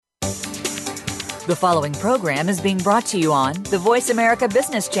The following program is being brought to you on the Voice America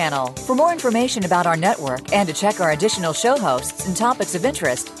Business Channel. For more information about our network and to check our additional show hosts and topics of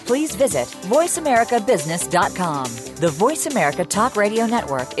interest, please visit voiceamericabusiness.com. The Voice America Talk Radio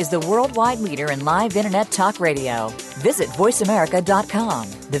Network is the worldwide leader in live Internet talk radio. Visit voiceamerica.com.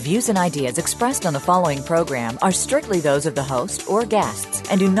 The views and ideas expressed on the following program are strictly those of the host or guests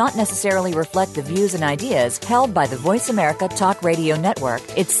and do not necessarily reflect the views and ideas held by the Voice America Talk Radio Network,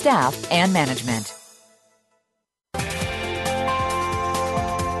 its staff, and management.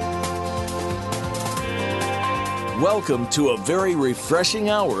 Welcome to a very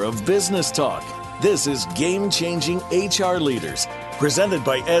refreshing hour of business talk. This is Game-Changing HR Leaders, presented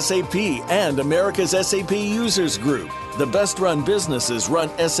by SAP and America's SAP Users Group. The best-run businesses run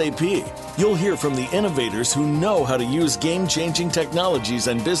SAP. You'll hear from the innovators who know how to use game-changing technologies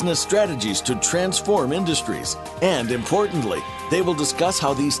and business strategies to transform industries. And importantly, they will discuss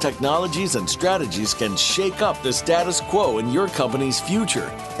how these technologies and strategies can shake up the status quo in your company's future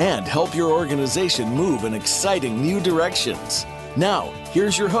and help your organization move in exciting new directions. Now,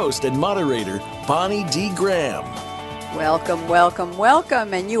 here's your host and moderator, Bonnie D. Graham. Welcome, welcome,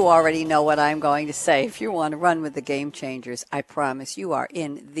 welcome. And you already know what I'm going to say. If you want to run with the game changers, I promise you are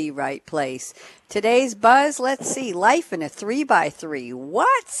in the right place. Today's buzz, let's see, life in a 3x3.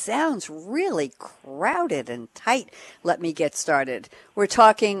 What? Sounds really crowded and tight. Let me get started. We're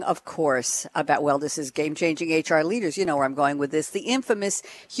talking, of course, about, well, this is Game-Changing HR Leaders. You know where I'm going with this. The infamous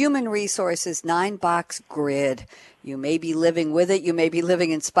Human Resources 9-box grid. You may be living with it. You may be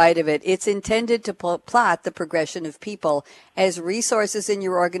living in spite of it. It's intended to plot the progression of people as resources in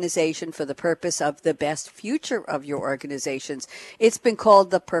your organization for the purpose of the best future of your organizations. It's been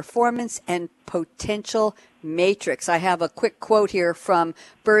called the Performance and Potential Matrix. I have a quick quote here from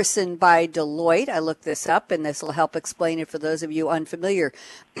Burson by Deloitte. I looked this up, and this will help explain it for those of you unfamiliar.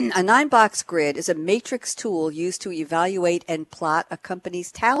 A 9-box grid is a matrix tool used to evaluate and plot a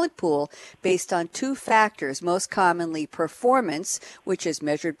company's talent pool based on two factors, most commonly performance, which is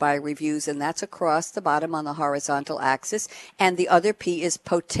measured by reviews, and that's across the bottom on the horizontal axis, and the other P is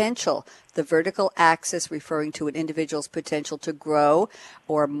potential, the vertical axis referring to an individual's potential to grow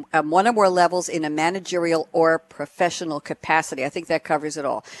or one or more levels in a managerial or professional capacity. I think that covers it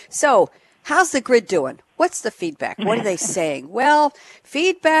all. So, how's the grid doing? What's the feedback? What are they saying? Well,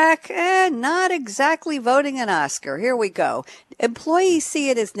 feedback, not exactly voting an Oscar. Here we go. Employees see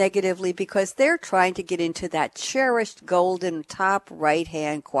it as negatively because they're trying to get into that cherished golden top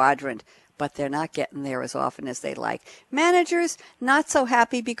right-hand quadrant, but they're not getting there as often as they like. Managers, not so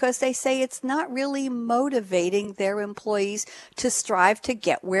happy because they say it's not really motivating their employees to strive to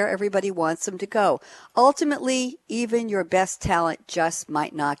get where everybody wants them to go. Ultimately, even your best talent just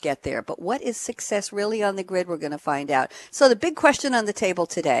might not get there. But what is success really on the grid? We're going to find out. So the big question on the table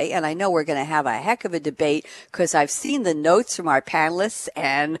today, and I know we're going to have a heck of a debate because I've seen the notes from our panelists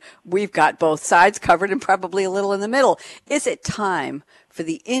and we've got both sides covered and probably a little in the middle. Is it time for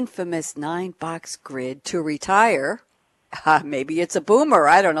the infamous 9-box grid to retire? Maybe it's a boomer.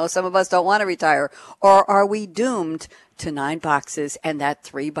 I don't know. Some of us don't want to retire. Or are we doomed to 9 boxes and that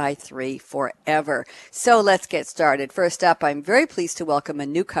 3x3 forever? So let's get started. First up, I'm very pleased to welcome a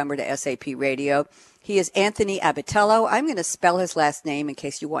newcomer to SAP Radio. He is Anthony Abbatiello. I'm going to spell his last name in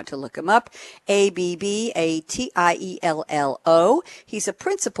case you want to look him up. Abbatiello. He's a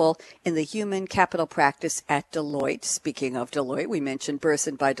principal in the human capital practice at Deloitte. Speaking of Deloitte, we mentioned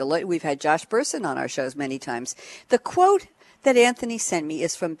Burson by Deloitte. We've had Josh Burson on our shows many times. The quote that Anthony sent me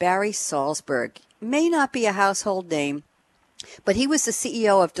is from Barry Salzberg. May not be a household name, but he was the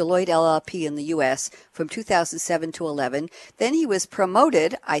CEO of Deloitte LLP in the U.S. from 2007 to 11. Then he was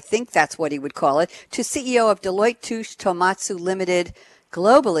promoted, I think that's what he would call it, to CEO of Deloitte Touche Tohmatsu Limited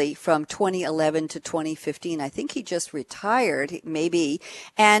globally from 2011 to 2015. I think he just retired, maybe.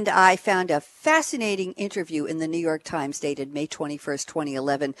 And I found a fascinating interview in the New York Times dated May 21st,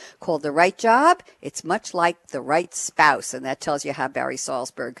 2011 called The Right Job? It's Much Like the Right Spouse. And that tells you how Barry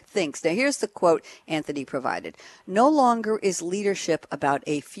Salzberg thinks. Now, here's the quote Anthony provided. No longer is leadership about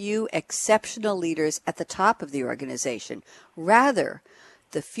a few exceptional leaders at the top of the organization. Rather,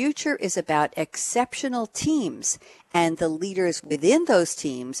 the future is about exceptional teams and the leaders within those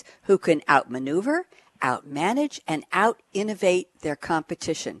teams who can outmaneuver, outmanage, and out-innovate their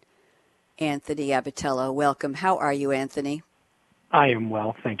competition. Anthony Abbatiello, welcome. How are you, Anthony? I am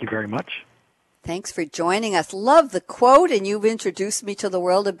well. Thank you very much. Thanks for joining us. Love the quote, and you've introduced me to the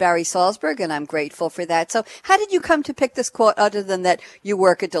world of Barry Salzberg, and I'm grateful for that. So how did you come to pick this quote other than that you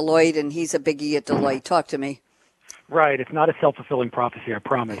work at Deloitte and he's a biggie at Deloitte? Talk to me. Right. It's not a self-fulfilling prophecy, I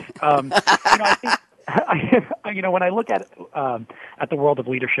promise. I think When I look at the world of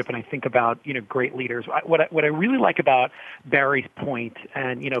leadership and I think about great leaders, what I really like about Barry's point,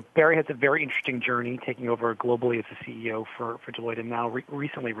 and Barry has a very interesting journey, taking over globally as a CEO for Deloitte, and now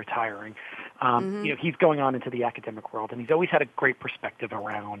recently retiring. He's going on into the academic world, and he's always had a great perspective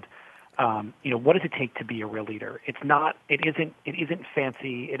around what does it take to be a real leader. It isn't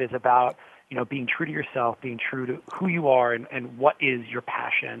fancy. It is about being true to yourself, being true to who you are, and what is your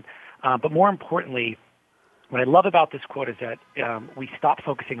passion. But more importantly, what I love about this quote is that we stop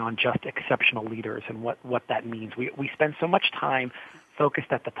focusing on just exceptional leaders and what that means. We spend so much time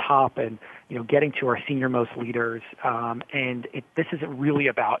focused at the top and getting to our senior-most leaders, and this is really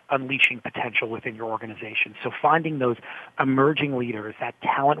about unleashing potential within your organization. So finding those emerging leaders, that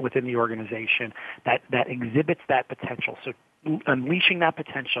talent within the organization that exhibits that potential. So unleashing that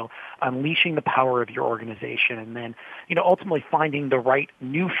potential, unleashing the power of your organization, and then, ultimately finding the right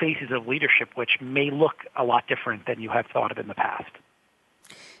new faces of leadership, which may look a lot different than you have thought of in the past.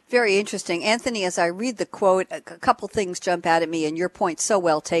 Very interesting. Anthony, as I read the quote, a couple things jump out at me, and your point so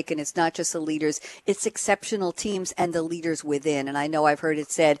well taken. It's not just the leaders, it's exceptional teams and the leaders within. And I know I've heard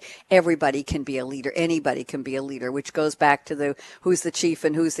it said everybody can be a leader, anybody can be a leader, which goes back to the who's the chief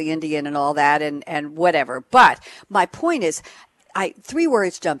and who's the Indian and all that and whatever. But my point is, three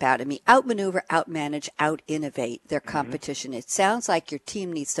words jump out at me: outmaneuver, outmanage, out-innovate their competition. It sounds like your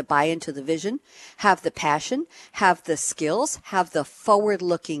team needs to buy into the vision, have the passion, have the skills, have the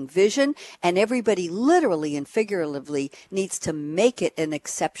forward-looking vision, and everybody literally and figuratively needs to make it an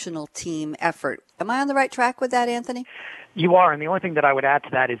exceptional team effort. Am I on the right track with that, Anthony? You are, and the only thing that I would add to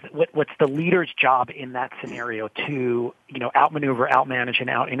that is what's the leader's job in that scenario to, outmaneuver, outmanage, and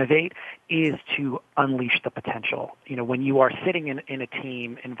out-innovate is to unleash the potential. When you are sitting in a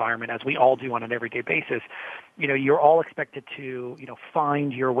team environment, as we all do on an everyday basis, you're all expected to,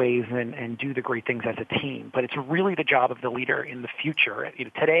 find your ways and do the great things as a team. But it's really the job of the leader in the future,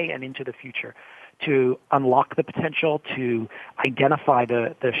 today and into the future, to unlock the potential, to identify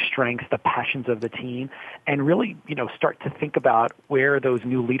the strengths, the passions of the team, and really, start to think about where those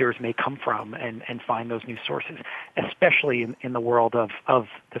new leaders may come from and find those new sources, especially in the world of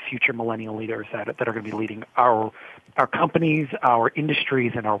the future millennial leaders that are going to be leading our companies, our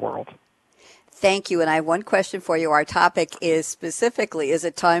industries, and our world. Thank you. And I have one question for you. Our topic is specifically, is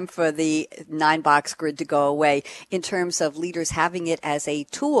it time for the 9-box grid to go away in terms of leaders having it as a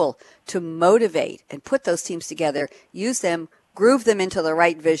tool to motivate and put those teams together, use them, groove them into the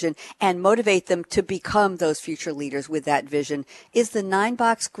right vision, and motivate them to become those future leaders with that vision. Is the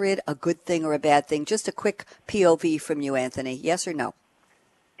 9-box grid a good thing or a bad thing? Just a quick POV from you, Anthony. Yes or no?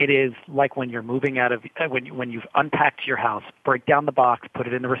 It is like when you're moving out of, when you've unpacked your house, break down the box, put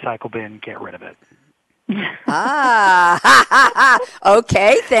it in the recycle bin, get rid of it.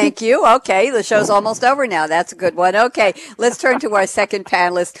 Okay, thank you. Okay, the show's almost over now. That's a good one. Okay, let's turn to our second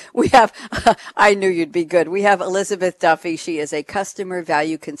panelist. We have, I knew you'd be good. We have Elizabeth Duffy. She is a customer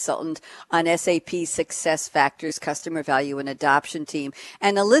value consultant on SAP SuccessFactors Customer Value and Adoption Team.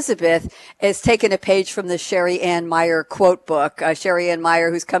 And Elizabeth has taken a page from the Sherryanne Meyer quote book. Sherryanne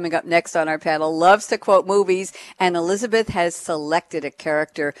Meyer, who's coming up next on our panel, loves to quote movies, and Elizabeth has selected a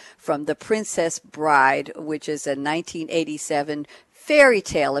character from The Princess Bride, which is a 1987 fairy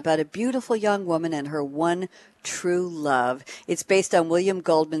tale about a beautiful young woman and her one true love. It's based on William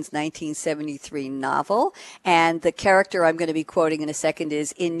Goldman's 1973 novel, and the character I'm going to be quoting in a second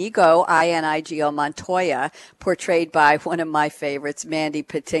is Iñigo, I-N-I-G-O Montoya, portrayed by one of my favorites, Mandy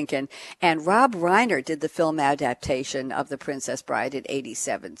Patinkin. And Rob Reiner did the film adaptation of The Princess Bride in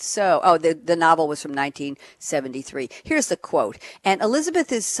 87. So, the novel was from 1973. Here's the quote. And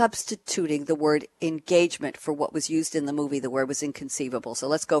Elizabeth is substituting the word engagement for what was used in the movie. The word was inconceivable. So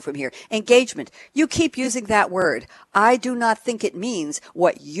let's go from here. Engagement. You keep using that word. I do not think it means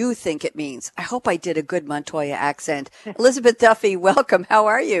what you think it means. I hope I did a good Montoya accent. Elizabeth Duffy, welcome. How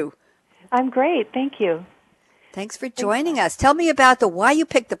are you? I'm great. Thank you. Thanks for joining us. Tell me about why you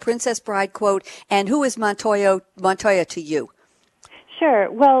picked the Princess Bride quote and who is Montoya to you? Sure.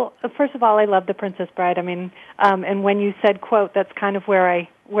 Well, first of all, I love The Princess Bride. I mean, and when you said quote, that's kind of where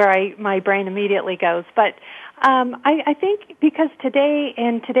my brain immediately goes. But I think because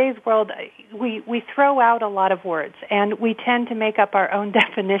in today's world, we throw out a lot of words, and we tend to make up our own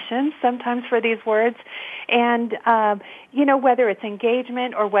definitions sometimes for these words. And, whether it's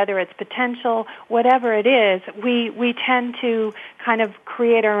engagement or whether it's potential, whatever it is, we tend to kind of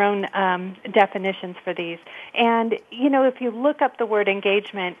create our own definitions for these. And, if you look up the word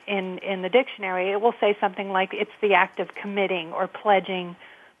engagement in the dictionary, it will say something like it's the act of committing or pledging,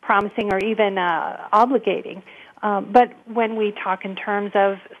 promising, or even obligating. But when we talk in terms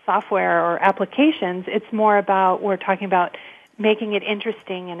of software or applications, it's more about, we're talking about making it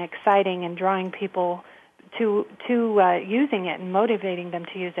interesting and exciting and drawing people to using it and motivating them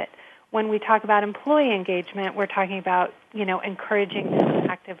to use it. When we talk about employee engagement, we're talking about, encouraging them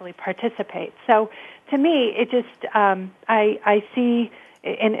to actively participate. So to me, it just, I see,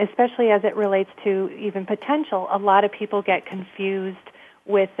 and especially as it relates to even potential, a lot of people get confused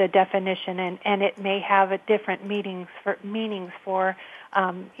with the definition, and it may have a different meanings for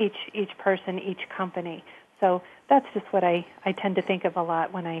each person, each company. So that's just what I tend to think of a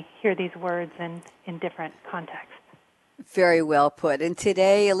lot when I hear these words in different contexts. Very well put. And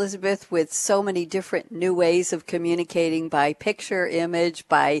today, Elizabeth, with so many different new ways of communicating by picture, image,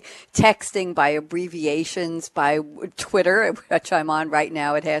 by texting, by abbreviations, by Twitter, which I'm on right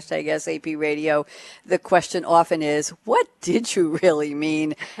now at #SAP Radio, the question often is, what did you really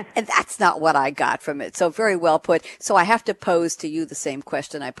mean? And that's not what I got from it. So very well put. So I have to pose to you the same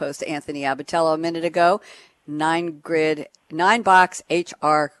question I posed to Anthony Abbatiello a minute ago. 9-box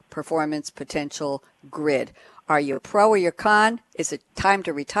HR performance potential grid. Are you a pro or you're con? Is it time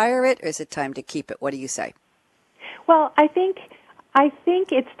to retire it, or is it time to keep it? What do you say? Well, I think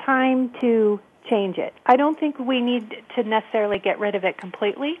it's time to change it. I don't think we need to necessarily get rid of it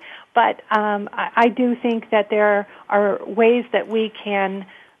completely, but I do think that there are ways that we can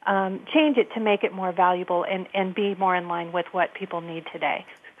change it to make it more valuable and be more in line with what people need today.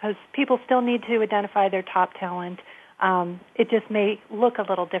 Because people still need to identify their top talent. It just may look a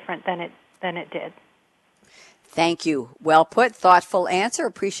little different than it did. Thank you. Well put, thoughtful answer.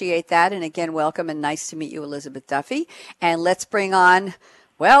 Appreciate that. And again, welcome and nice to meet you, Elizabeth Duffy. And let's bring on,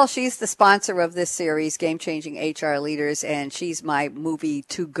 well, she's the sponsor of this series, Game Changing HR Leaders, and she's my movie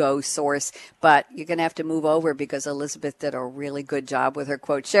to-go source. But you're going to have to move over because Elizabeth did a really good job with her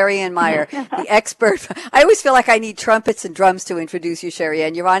quote. Sherryanne Meyer, the expert. I always feel like I need trumpets and drums to introduce you,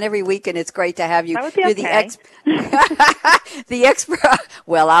 Sherryanne. You're on every week, and it's great to have you. That would be You're okay. The expert.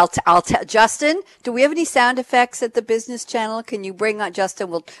 Well, I'll tell Justin. Do we have any sound effects at the business channel? Can you bring on Justin?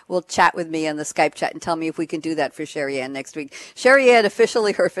 We'll chat with me on the Skype chat and tell me if we can do that for Sherryanne next week. Sherryanne,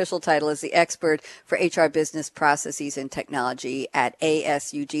 her official title is the expert for HR business processes and technology at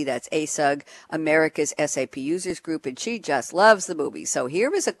ASUG. That's ASUG, America's SAP Users Group, and she just loves the movie. So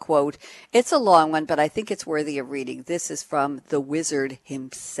here is a quote. It's a long one, but I think it's worthy of reading. This is from the wizard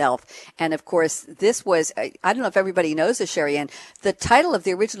himself. And of course, this was, I don't know if everybody knows this, Sherryanne, the title of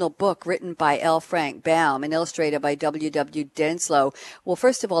the original book written by L. Frank Baum and illustrated by W.W. Denslow. Well,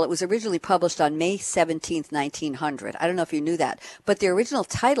 first of all, it was originally published on May 17th, 1900. I don't know if you knew that, but the original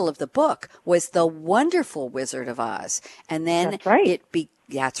title of the book was The Wonderful Wizard of Oz. And then That's right.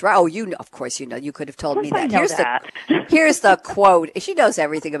 That's right. Oh, of course you know. You could have told me that. I know Here's the quote. She knows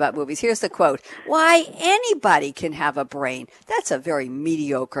everything about movies. Here's the quote. Why, anybody can have a brain. That's a very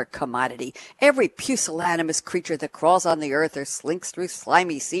mediocre commodity. Every pusillanimous creature that crawls on the earth or slinks through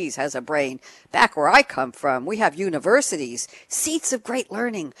slimy seas has a brain. Back where I come from, we have universities, seats of great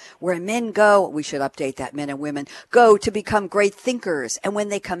learning, where men go, we should update that, men and women, go to become great thinkers. And when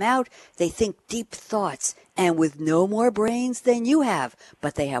they come out, they think deep thoughts. And with no more brains than you have.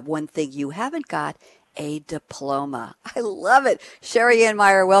 But they have one thing you haven't got, a diploma. I love it. Sherryanne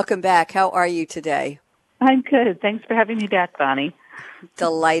Meyer, welcome back. How are you today? I'm good. Thanks for having me back, Bonnie.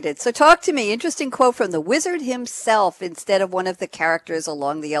 Delighted. So talk to me. Interesting quote from the wizard himself instead of one of the characters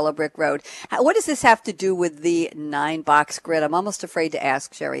along the yellow brick road. What does this have to do with the 9-box grid? I'm almost afraid to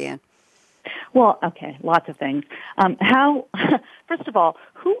ask, Sherryanne. Well, okay, lots of things. First of all,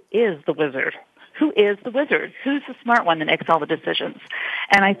 who is the wizard? Who is the wizard? Who's the smart one that makes all the decisions?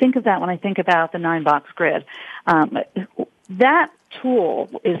 And I think of that when I think about the 9-box grid. That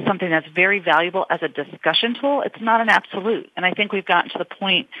tool is something that's very valuable as a discussion tool. It's not an absolute. And I think we've gotten to the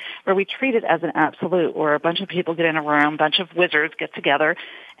point where we treat it as an absolute, where a bunch of people get in a room, a bunch of wizards get together,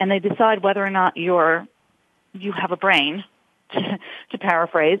 and they decide whether or not you have a brain, to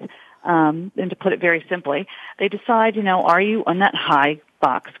paraphrase, and to put it very simply. They decide, are you on that high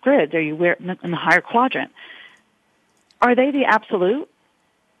box grid? Are you in the higher quadrant? Are they the absolute?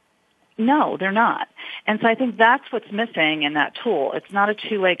 No, they're not. And so I think that's what's missing in that tool. It's not a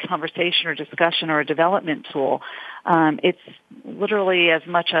two-way conversation or discussion or a development tool. It's literally as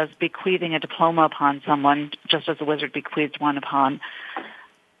much as bequeathing a diploma upon someone, just as a wizard bequeathed one upon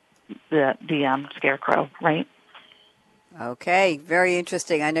the scarecrow, right? Okay, very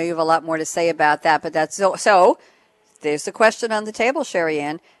interesting. I know you have a lot more to say about that, but that's so there's the question on the table,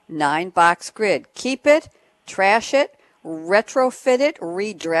 Sherryanne. 9-box grid. Keep it, trash it, retrofit it,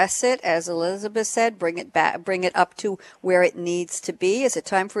 redress it, as Elizabeth said, bring it back, bring it up to where it needs to be? Is it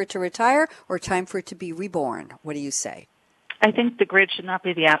time for it to retire or time for it to be reborn? What do you say? I think the grid should not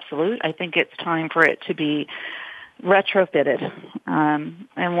be the absolute. I think it's time for it to be retrofitted. And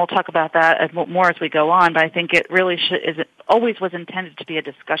we'll talk about that more as we go on, but I think it really always was intended to be a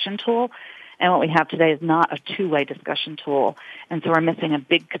discussion tool. And what we have today is not a two-way discussion tool. And so we're missing a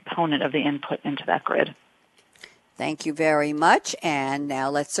big component of the input into that grid. Thank you very much. And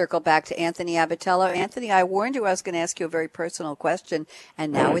now let's circle back to Anthony Abbatiello. Anthony, I warned you I was going to ask you a very personal question,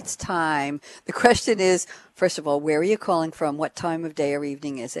 and now it's time. The question is, first of all, where are you calling from? What time of day or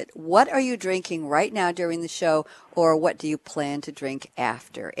evening is it? What are you drinking right now during the show, or what do you plan to drink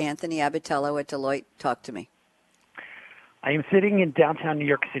after? Anthony Abbatiello at Deloitte, talk to me. I am sitting in downtown New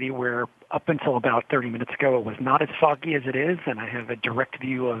York City where up until about 30 minutes ago it was not as foggy as it is, and I have a direct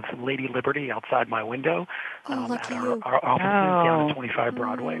view of Lady Liberty outside my window at our offices down at 25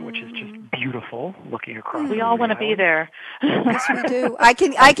 Broadway, which is just beautiful looking across. We all want to be there. Yes, we do. I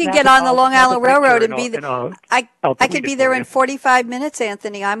can get on the Long Island Railroad and be there. I could be there in 45 minutes,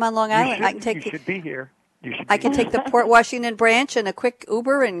 Anthony. I'm on Long Island. You should be here. I can take the Port Washington branch and a quick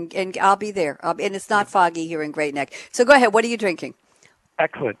Uber, and I'll be there. And it's not foggy here in Great Neck. So go ahead. What are you drinking?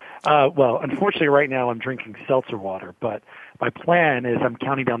 Excellent. Well, unfortunately, right now I'm drinking seltzer water, but my plan is I'm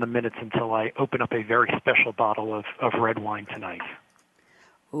counting down the minutes until I open up a very special bottle of red wine tonight.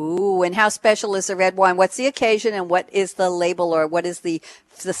 Ooh, and how special is the red wine? What's the occasion, and what is the label, or what is the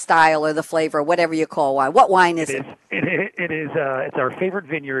style or the flavor, whatever you call wine? What wine is it? It's our favorite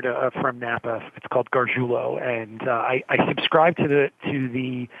vineyard from Napa. It's called Gargiulo, and I subscribe to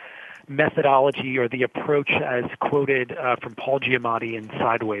the methodology or the approach as quoted from Paul Giamatti in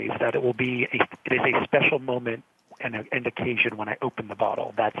Sideways, that it is a special moment and occasion when I open the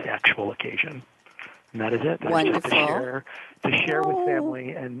bottle. That's the actual occasion. And that is it. That's wonderful. To share with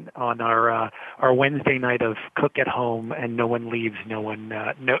family, and on our Wednesday night of cook at home, and no one leaves, no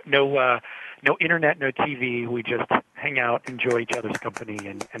internet, no TV. We just hang out, enjoy each other's company,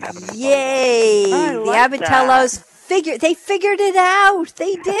 and have a nice Yay! The Abbatiellos figured it out.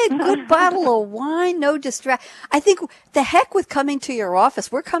 They did. Good bottle of wine, no distract. I think the heck with coming to your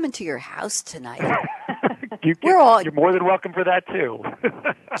office. We're coming to your house tonight. You're more than welcome for that, too.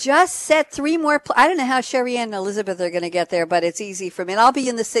 Just set 3 more. I don't know how Sherryanne and Elizabeth are going to get there, but it's easy for me. And I'll be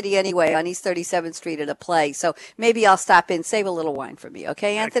in the city anyway on East 37th Street at a play. So maybe I'll stop in, save a little wine for me.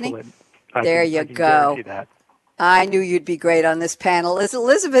 Okay, Anthony? Excellent. There you go. That. I knew you'd be great on this panel. Is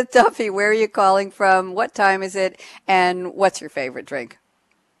Elizabeth Duffy, where are you calling from? What time is it? And what's your favorite drink?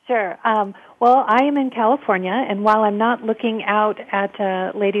 Sure. Well, I am in California, and while I'm not looking out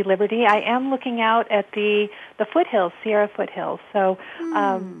at Lady Liberty, I am looking out at the foothills, Sierra foothills. So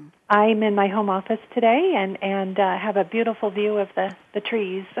I'm in my home office today and have a beautiful view of the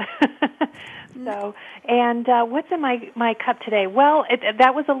trees. So, and what's in my cup today? Well,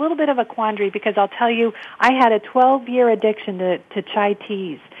 that was a little bit of a quandary, because I'll tell you, I had a 12-year addiction to chai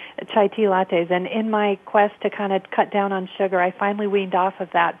tea lattes, and in my quest to kind of cut down on sugar, I finally weaned off of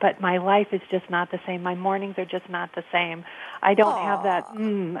that, but my life is just not the same. My mornings are just not the same. I don't have that,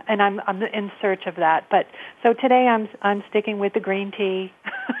 and I'm in search of that. But so today I'm sticking with the green tea,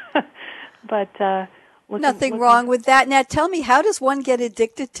 but nothing wrong with that. Now, tell me, how does one get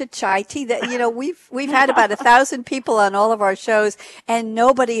addicted to chai tea? That we've had about 1,000 people on all of our shows, and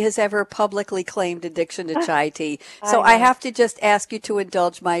nobody has ever publicly claimed addiction to chai tea. So I have to just ask you to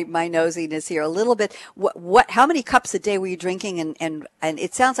indulge my nosiness here a little bit. How many cups a day were you drinking? And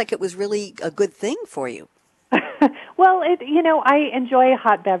it sounds like it was really a good thing for you. Well, I enjoy a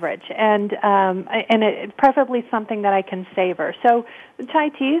hot beverage, and preferably something that I can savor. So the chai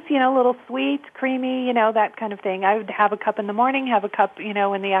teas, a little sweet, creamy, that kind of thing. I would have a cup in the morning, have a cup, in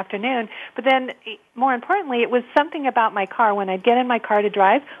the afternoon. But then, more importantly, it was something about my car. When I'd get in my car to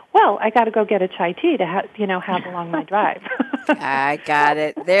drive, well, I got to go get a chai tea to have along my drive. I got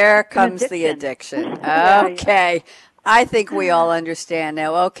it. There comes the addiction. Okay. Yeah. I think we all understand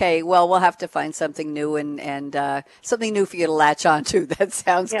now. Okay, well, we'll have to find something new and something new for you to latch on to. That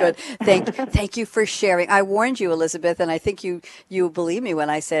sounds good. Thank you for sharing. I warned you, Elizabeth, and I think you believe me when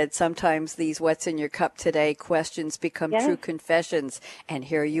I said sometimes these "what's in your cup today" questions become true confessions. And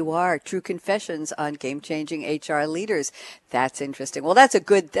here you are, true confessions on game-changing HR leaders. That's interesting. Well, that's a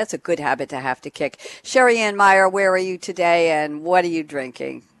good habit to have to kick. Sherryanne Meyer, where are you today, and what are you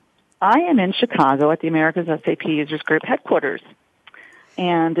drinking? I am in Chicago at the America's SAP Users Group headquarters,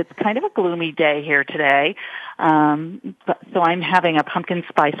 and it's kind of a gloomy day here today. So I'm having a pumpkin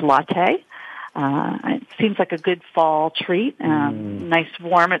spice latte It seems like a good fall treat. Nice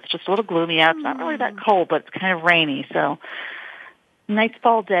warm. It's just a little gloomy out. It's not really that cold, but it's kind of rainy. So nice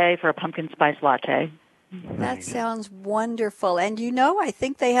fall day for a pumpkin spice latte. That sounds wonderful. And I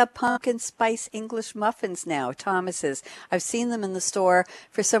think they have pumpkin spice English muffins now, Thomas's. I've seen them in the store.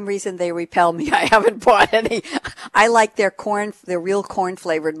 For some reason, they repel me. I haven't bought any. I like their real corn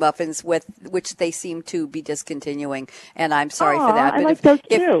flavored muffins, which they seem to be discontinuing. And I'm sorry for that. But I like those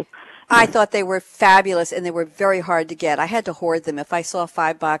too. I thought they were fabulous, and they were very hard to get. I had to hoard them. If I saw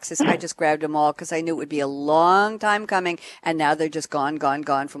 5 boxes, I just grabbed them all because I knew it would be a long time coming, and now they're just gone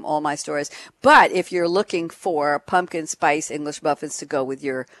from all my stores. But if you're looking for pumpkin spice English muffins to go with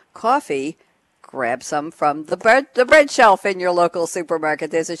your coffee, grab some from the bread shelf in your local supermarket.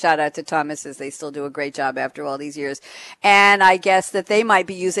 There's a shout out to Thomas's. They still do a great job after all these years. And I guess that they might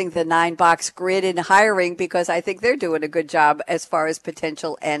be using the 9-box grid in hiring because I think they're doing a good job as far as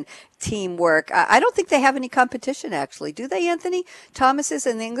potential and teamwork. I don't think they have any competition, actually. Do they, Anthony? Thomas's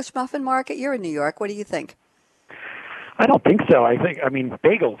in the English muffin market? You're in New York. What do you think? I don't think so. I mean,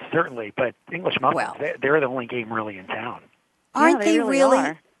 bagels, certainly, but English muffins, they're the only game really in town. Aren't they really?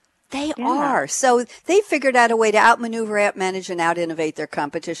 Are. They are. So they figured out a way to outmaneuver, outmanage, and out-innovate their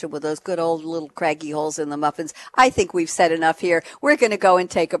competition with those good old little craggy holes in the muffins. I think we've said enough here. We're going to go and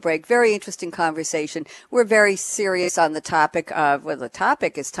take a break. Very interesting conversation. We're very serious on the topic of, the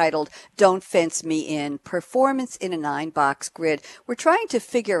topic is titled, Don't Fence Me In, Performance in a 9-Box Grid. We're trying to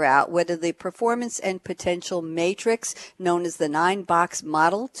figure out whether the performance and potential matrix, known as the 9-box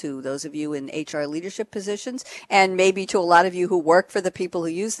model, to those of you in HR leadership positions, and maybe to a lot of you who work for the people who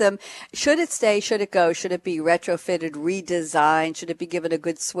use them, should it stay? Should it go? Should it be retrofitted, redesigned? Should it be given a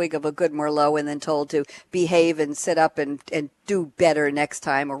good swig of a good Merlot and then told to behave and sit up and do better next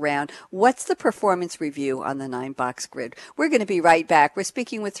time around? What's the performance review on the 9-box grid? We're going to be right back. We're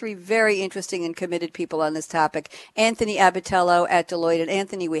speaking with 3 very interesting and committed people on this topic. Anthony Abbatiello at Deloitte. And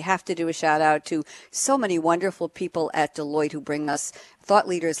Anthony, we have to do a shout out to so many wonderful people at Deloitte who bring us thought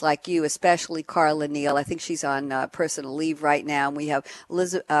leaders like you, especially Carla Neal. I think she's on personal leave right now. And we have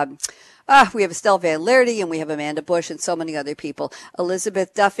we have Estelle Van Leerde, and we have Amanda Bush, and so many other people.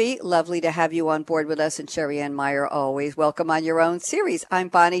 Elizabeth Duffy, lovely to have you on board with us, and Sherryanne Meyer, always welcome on your own series. I'm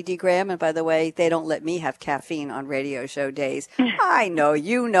Bonnie D. Graham, and by the way, they don't let me have caffeine on radio show days. I know,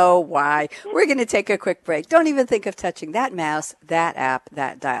 you know why. We're going to take a quick break. Don't even think of touching that mouse, that app,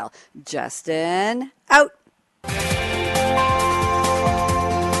 that dial. Justin, out.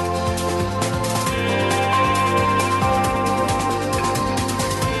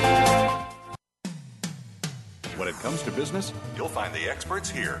 When it comes to business, you'll find the experts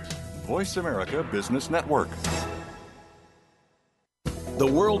here. Voice America Business Network. The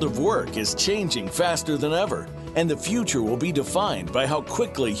world of work is changing faster than ever, and the future will be defined by how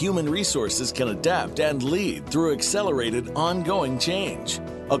quickly human resources can adapt and lead through accelerated, ongoing change.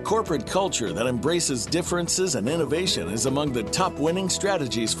 A corporate culture that embraces differences and innovation is among the top winning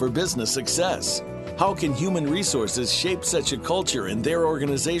strategies for business success. How can human resources shape such a culture in their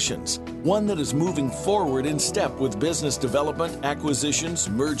organizations? One that is moving forward in step with business development, acquisitions,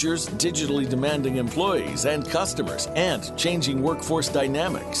 mergers, digitally demanding employees and customers, and changing workforce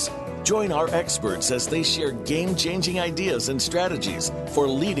dynamics. Join our experts as they share game-changing ideas and strategies for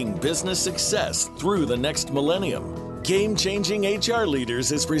leading business success through the next millennium. Game-Changing HR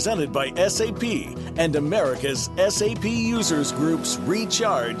Leaders is presented by SAP and America's SAP Users Group's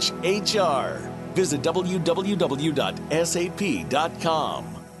Recharge HR. Visit www.sap.com.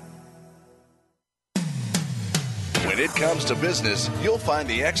 When it comes to business, you'll find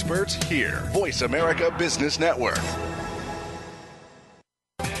the experts here. Voice America Business Network.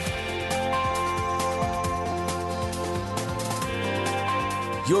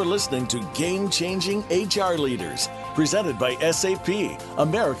 You're listening to Game-Changing HR Leaders, presented by SAP,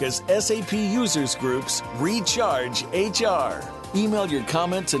 America's SAP Users Group's Recharge HR. Email your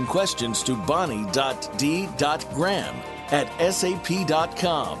comments and questions to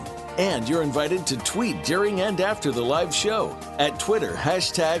bonnie.d.graham@sap.com. And you're invited to tweet during and after the live show at Twitter,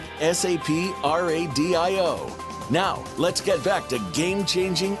 #SAPRadio. Now, let's get back to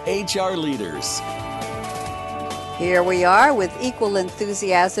Game-Changing HR Leaders. Here we are with equal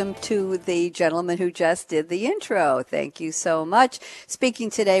enthusiasm to the gentleman who just did the intro. Thank you so much. Speaking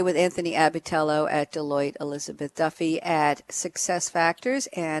today with Anthony Abbatiello at Deloitte, Elizabeth Duffy at SuccessFactors,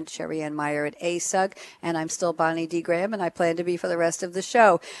 and Sherryanne Meyer at ASUG. And I'm still Bonnie D. Graham, and I plan to be for the rest of the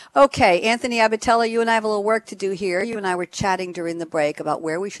show. Okay, Anthony Abbatiello, you and I have a little work to do here. You and I were chatting during the break about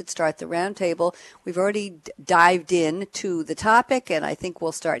where we should start the roundtable. We've already dived in to the topic, and I think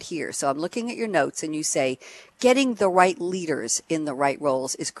we'll start here. So I'm looking at your notes, and you say, getting the right leaders in the right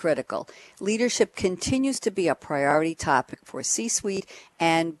roles is critical. Leadership continues to be a priority topic for C-suite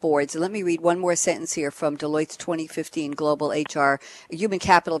and boards. And let me read one more sentence here from Deloitte's 2015 Global HR Human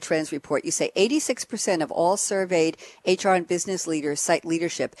Capital Trends Report. You say 86% of all surveyed HR and business leaders cite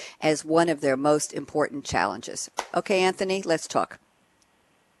leadership as one of their most important challenges. Okay, Anthony, let's talk.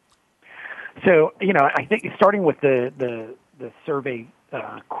 So, I think starting with the survey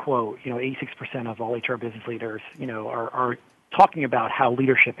quote, 86% of all HR business leaders, are talking about how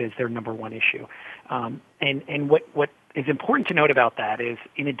leadership is their number one issue. And what is important to note about that is,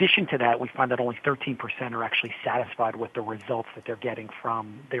 in addition to that, we find that only 13% are actually satisfied with the results that they're getting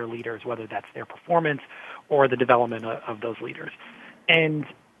from their leaders, whether that's their performance or the development of those leaders. And,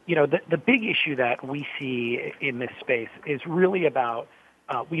 the big issue that we see in this space is really about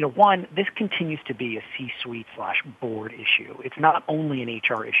one, this continues to be a C-suite/board issue. It's not only an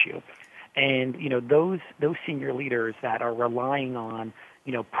HR issue. And, those senior leaders that are relying on,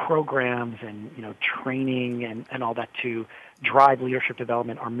 programs and, training and all that to drive leadership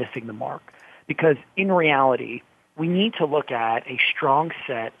development are missing the mark. Because in reality, we need to look at a strong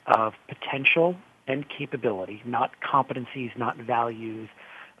set of potential and capability, not competencies, not values,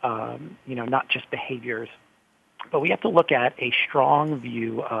 not just behaviors. But we have to look at a strong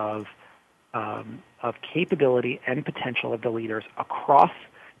view of capability and potential of the leaders across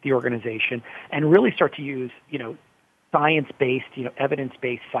the organization, and really start to use, science-based,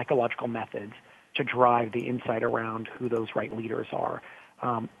 evidence-based psychological methods to drive the insight around who those right leaders are.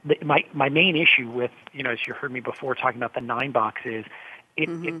 My main issue with, as you heard me before talking about the 9 box is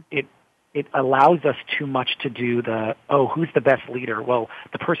it allows us too much to do who's the best leader? Well,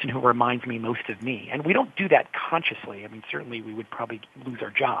 the person who reminds me most of me. And we don't do that consciously. I mean, certainly we would probably lose our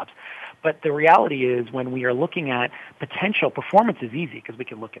jobs. But the reality is, when we are looking at potential, performance is easy because we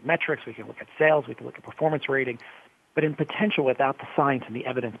can look at metrics, we can look at sales, we can look at performance rating. But in potential, without the science and the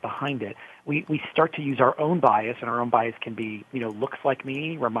evidence behind it, we start to use our own bias, and our own bias can be, looks like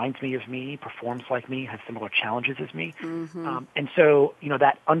me, reminds me of me, performs like me, has similar challenges as me. Mm-hmm. And so,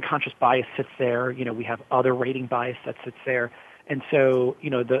 that unconscious bias sits there. We have other rating bias that sits there. And so,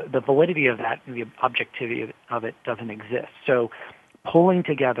 the validity of that and the objectivity of it doesn't exist. So pulling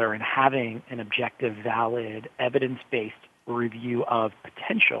together and having an objective, valid, evidence-based review of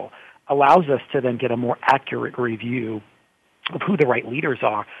potential allows us to then get a more accurate review of who the right leaders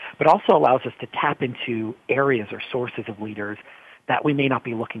are, but also allows us to tap into areas or sources of leaders that we may not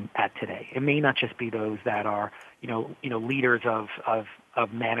be looking at today. It may not just be those that are, leaders of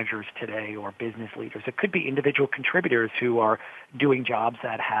managers today or business leaders. It could be individual contributors who are doing jobs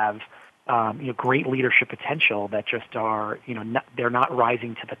that have, great leadership potential that just are, they're not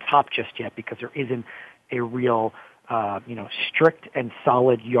rising to the top just yet because there isn't a real strict and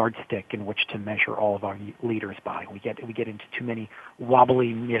solid yardstick in which to measure all of our leaders by. We get into too many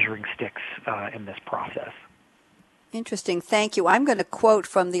wobbly measuring sticks in this process. Interesting. Thank you. I'm going to quote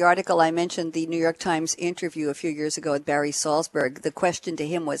from the article I mentioned, the New York Times interview a few years ago with Barry Salzberg. The question to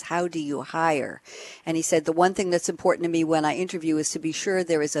him was, how do you hire? And he said, the one thing that's important to me when I interview is to be sure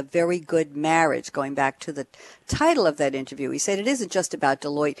there is a very good marriage, going back to the title of that interview. He said it isn't just about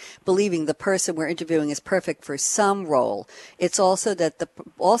Deloitte believing the person we're interviewing is perfect for some role. It's also that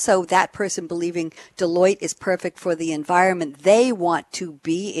that person believing Deloitte is perfect for the environment they want to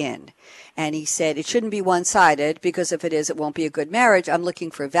be in. And he said it shouldn't be one-sided, because if it is, it won't be a good marriage. I'm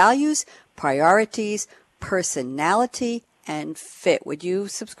looking for values, priorities, personality, and fit. Would you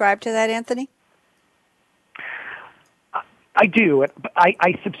subscribe to that, Anthony? I do.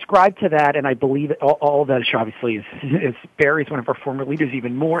 I subscribe to that, and I believe all of that obviously is Barry's one of our former leaders,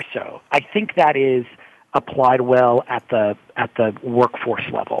 even more so. I think that is applied well at the workforce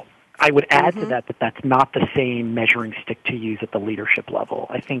level. I would add to that that's not the same measuring stick to use at the leadership level.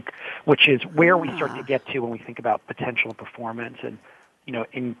 I think, which is where we start to get to when we think about potential and performance and,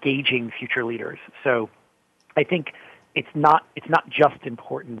 engaging future leaders. So I think it's not just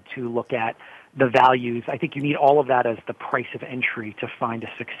important to look at the values. I think you need all of that as the price of entry to find a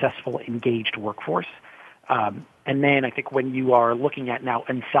successful, engaged workforce. And then I think when you are looking at now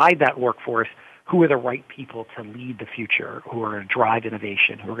inside that workforce, who are the right people to lead the future, who are going to drive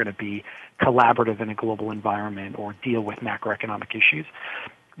innovation, who are going to be collaborative in a global environment or deal with macroeconomic issues,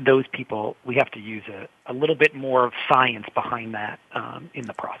 those people, we have to use a little bit more of science behind that in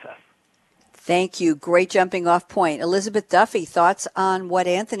the process. Thank you. Great jumping off point. Elizabeth Duffy, thoughts on what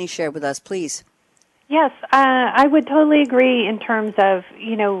Anthony shared with us, please? Yes, I would totally agree in terms of,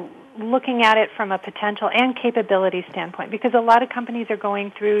 looking at it from a potential and capability standpoint, because a lot of companies are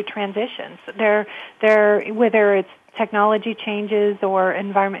going through transitions. They're whether it's technology changes or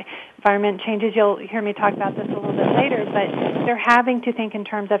environment. environment changes. You'll hear me talk about this a little bit later, but they're having to think in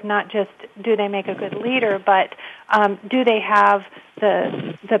terms of not just do they make a good leader, but do they have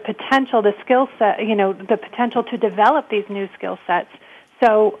the potential, the skill set, the potential to develop these new skill sets.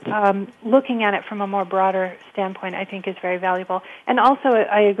 So looking at it from a more broader standpoint, I think, is very valuable. And also,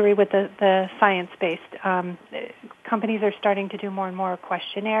 I agree with the science-based. Companies are starting to do more and more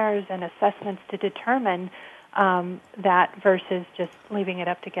questionnaires and assessments to determine that versus just leaving it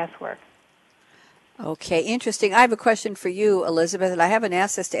up to guesswork. Okay, interesting. I have a question for you, Elizabeth, and I haven't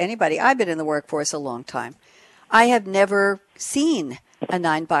asked this to anybody. I've been in the workforce a long time. I have never seen a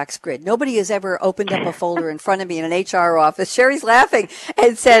 9-box grid. Nobody has ever opened up a folder in front of me in an HR office. Sherry's laughing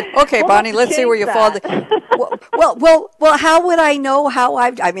and said, "Okay, Bonnie, let's see where you fall." Well, how would I know how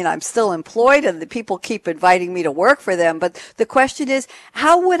I'm still employed and the people keep inviting me to work for them. But the question is,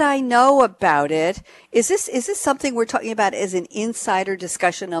 how would I know about it? Is this something we're talking about as an insider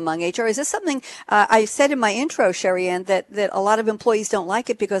discussion among HR? Is this something I said in my intro, Sherryanne, that a lot of employees don't like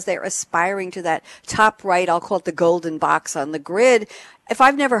it because they're aspiring to that top right, I'll call it the golden box on the grid. If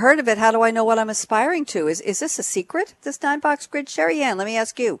I've never heard of it, how do I know what I'm aspiring to? Is this a secret, this 9-box grid? Sherryanne, let me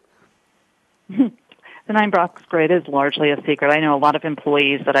ask you. The 9-box grid is largely a secret. I know a lot of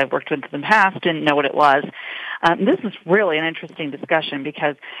employees that I've worked with in the past didn't know what it was. This is really an interesting discussion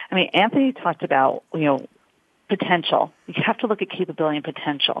because, Anthony talked about, potential. You have to look at capability and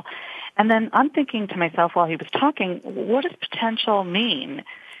potential. And then I'm thinking to myself while he was talking, what does potential mean?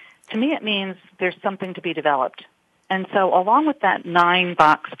 To me, it means there's something to be developed. And so along with that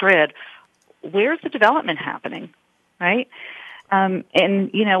 9-box grid, where's the development happening, right?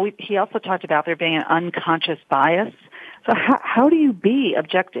 He also talked about there being an unconscious bias. So how do you be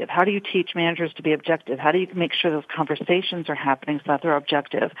objective? How do you teach managers to be objective? How do you make sure those conversations are happening so that they're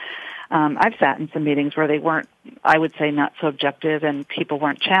objective? I've sat in some meetings where they weren't, I would say, not so objective and people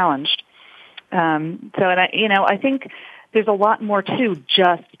weren't challenged. I think there's a lot more to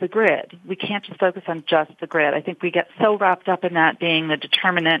just the grid. We can't just focus on just the grid. I think we get so wrapped up in that being the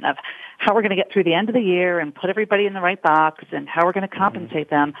determinant of how we're going to get through the end of the year and put everybody in the right box and how we're going to compensate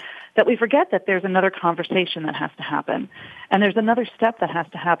them that we forget that there's another conversation that has to happen. And there's another step that has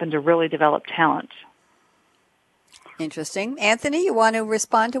to happen to really develop talent. Interesting. Anthony, you want to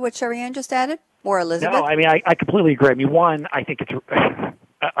respond to what Sherryanne just added? Or Elizabeth? No, I completely agree. One, I think it's...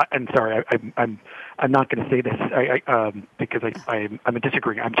 I'm sorry, I'm not going to say this because I'm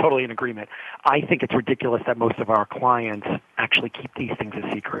disagreeing. I'm totally in agreement. I think it's ridiculous that most of our clients actually keep these things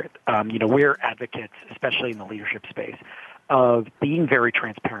a secret. We're advocates, especially in the leadership space, of being very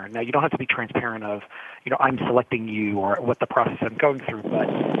transparent. Now, you don't have to be transparent of, I'm selecting you or what the process I'm going through, but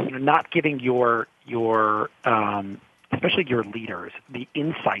not giving your especially your leaders the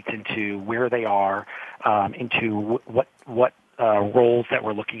insights into where they are, into what roles that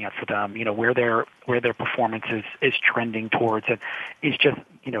we're looking at for them, where their performance is trending towards, and is just,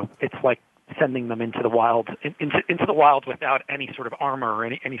 it's like sending them into the wild without any sort of armor or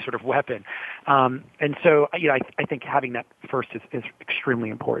any sort of weapon. And so, I think having that first is extremely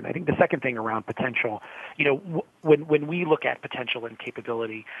important. I think the second thing around potential, when we look at potential and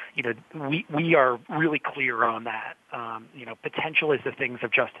capability, we are really clear on that. Potential is the things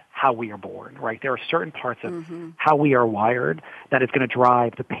of just how we are born, right? There are certain parts of how we are wired that is going to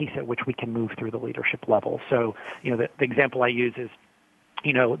drive the pace at which we can move through the leadership level. So, the example I use is,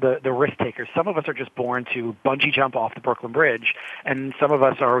 the risk takers. Some of us are just born to bungee jump off the Brooklyn Bridge, and some of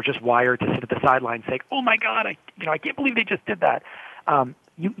us are just wired to sit at the sidelines saying, "Oh my God, I can't believe they just did that."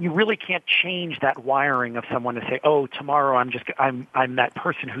 You really can't change that wiring of someone to say, "Oh, tomorrow I'm that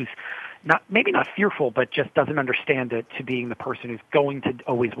person who's maybe not fearful, but just doesn't understand it," to being the person who's going to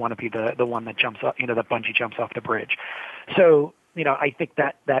always want to be the one that jumps up, that bungee jumps off the bridge. So, I think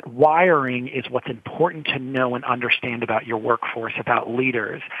that wiring is what's important to know and understand about your workforce, about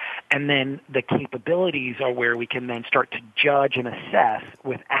leaders. And then the capabilities are where we can then start to judge and assess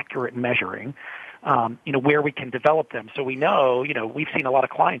with accurate measuring, where we can develop them. So we know, we've seen a lot of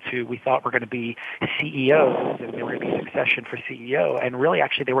clients who we thought were going to be CEOs and they were going to be succession for CEO. And really,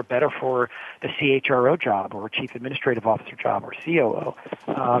 actually, they were better for the CHRO job or Chief Administrative Officer job or COO,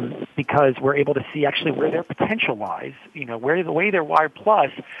 because we're able to see actually where their potential lies, where the way they're wired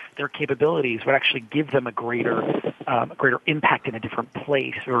plus their capabilities would actually give them a greater impact in a different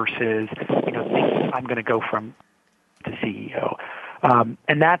place versus, thinking I'm going to go from to CEO.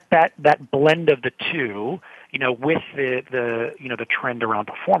 And that blend of the two, with the trend around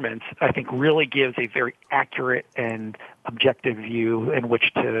performance, I think really gives a very accurate and objective view in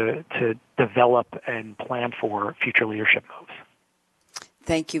which to develop and plan for future leadership moves.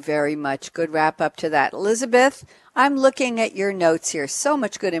 Thank you very much. Good wrap up to that. Elizabeth, I'm looking at your notes here. So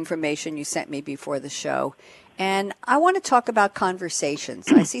much good information you sent me before the show. And I want to talk about conversations.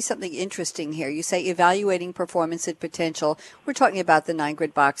 I see something interesting here. You say evaluating performance and potential. We're talking about the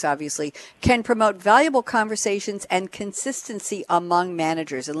 9-grid box, obviously, can promote valuable conversations and consistency among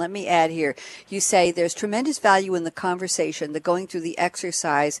managers. And let me add here, you say there's tremendous value in the conversation, the going through the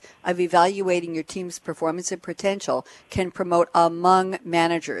exercise of evaluating your team's performance and potential can promote among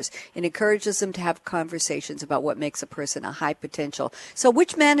managers. It encourages them to have conversations about what makes a person a high potential. So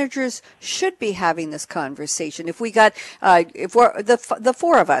which managers should be having this conversation? If we got, if we're the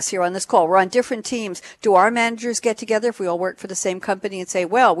four of us here on this call, we're on different teams. Do our managers get together if we all work for the same company and say,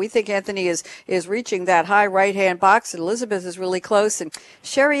 well, we think Anthony is reaching that high right-hand box and Elizabeth is really close and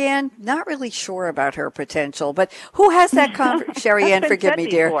Sherryanne, not really sure about her potential, but who has that Sherryanne, forgive me,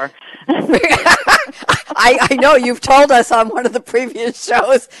 dear. I know you've told us on one of the previous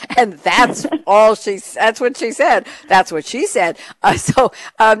shows, and that's what she said. That's what she said.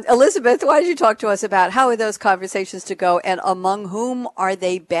 Elizabeth, why don't you talk to us about how are those conversations to go, and among whom are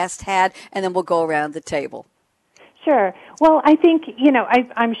they best had? And then we'll go around the table. Sure. Well, I think,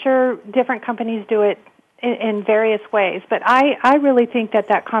 I'm sure different companies do it in various ways, but I really think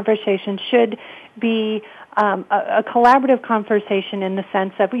that conversation should be a collaborative conversation in the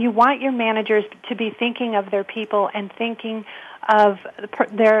sense of you want your managers to be thinking of their people and thinking of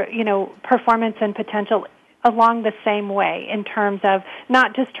their, performance and potential along the same way in terms of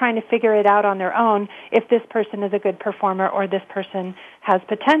not just trying to figure it out on their own if this person is a good performer or this person has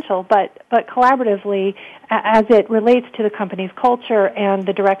potential, but collaboratively as it relates to the company's culture and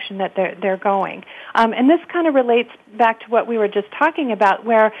the direction that they're going. And this kind of relates back to what we were just talking about,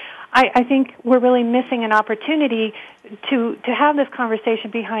 where I think we're really missing an opportunity to have this conversation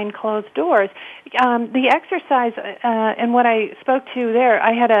behind closed doors. The exercise and what I spoke to there,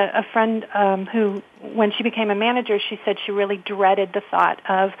 I had a friend who, when she became a manager, she said she really dreaded the thought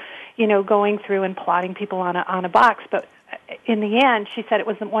of, going through and plotting people on a box. But in the end, she said it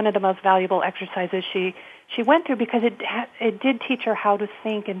was one of the most valuable exercises she went through because it did teach her how to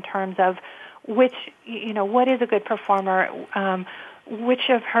think in terms of what is a good performer, which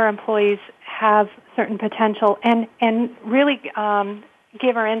of her employees have certain potential, and really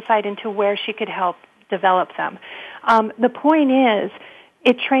give her insight into where she could help develop them. The point is,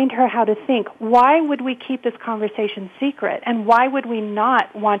 it trained her how to think. Why would we keep this conversation secret? And why would we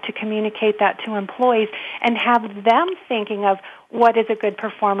not want to communicate that to employees and have them thinking of what is a good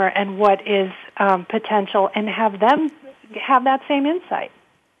performer and what is potential, and have them have that same insight?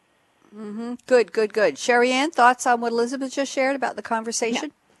 Mm-hmm. Good. Sherryanne, thoughts on what Elizabeth just shared about the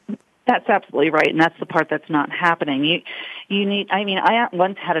conversation? Yeah, that's absolutely right, and that's the part that's not happening. I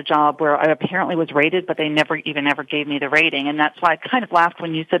once had a job where I apparently was rated, but they never gave me the rating, and that's why I kind of laughed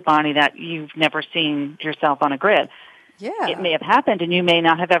when you said, Bonnie, that you've never seen yourself on a grid. Yeah. It may have happened, and you may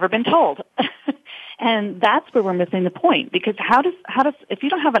not have ever been told. And that's where we're missing the point, because how does if you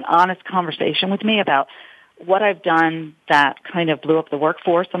don't have an honest conversation with me about what I've done that kind of blew up the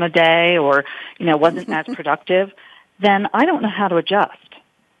workforce on a day or, wasn't as productive, then I don't know how to adjust.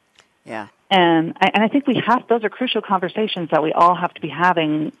 Yeah. And I think those are crucial conversations that we all have to be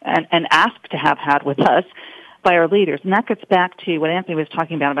having and ask to have had with us by our leaders. And that gets back to what Anthony was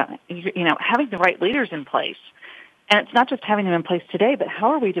talking about, having the right leaders in place. And it's not just having them in place today, but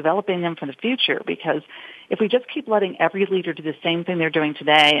how are we developing them for the future? Because if we just keep letting every leader do the same thing they're doing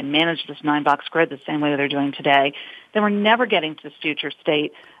today and manage this 9-box grid the same way they're doing today, then we're never getting to this future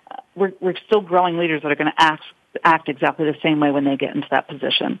state. We're still growing leaders that are going to act exactly the same way when they get into that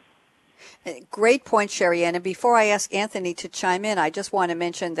position. Great point, Sherryanne. And before I ask Anthony to chime in, I just want to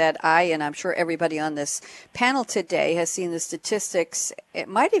mention that and I'm sure everybody on this panel today has seen the statistics. It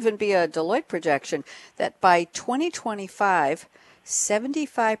might even be a Deloitte projection that by 2025,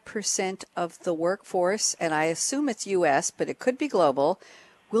 75% of the workforce, and I assume it's U.S., but it could be global,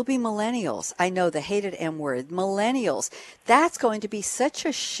 will be millennials. I know, the hated M word, millennials. That's going to be such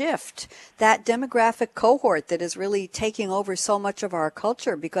a shift, that demographic cohort that is really taking over so much of our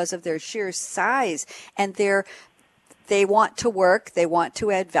culture because of their sheer size, and they want to work, they want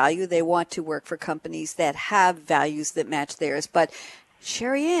to add value, they want to work for companies that have values that match theirs. But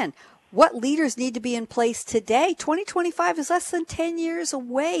Sherryanne, what leaders need to be in place today? 2025 is less than 10 years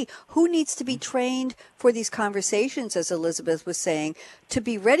away. Who needs to be trained for these conversations, as Elizabeth was saying, to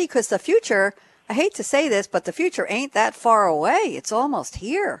be ready? Because the future, I hate to say this, but the future ain't that far away. It's almost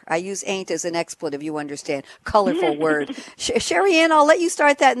here. I use ain't as an expletive, you understand. Colorful word. Sherryanne, I'll let you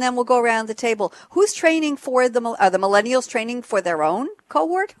start that, and then we'll go around the table. Who's training for are the millennials training for their own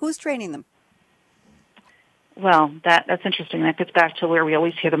cohort? Who's training them? Well, that's interesting. That gets back to where we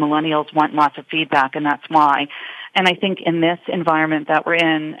always hear the millennials want lots of feedback, and that's why. And I think in this environment that we're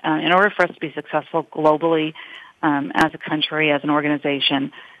in order for us to be successful globally as a country, as an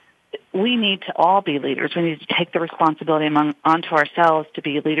organization, we need to all be leaders. We need to take the responsibility onto ourselves to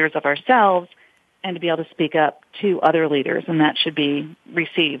be leaders of ourselves and to be able to speak up to other leaders, and that should be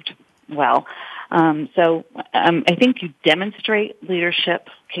received well. So I think you demonstrate leadership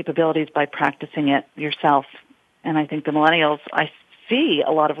capabilities by practicing it yourself. And I think the millennials, I see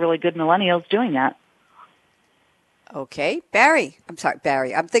a lot of really good millennials doing that. Okay, Barry. I'm sorry,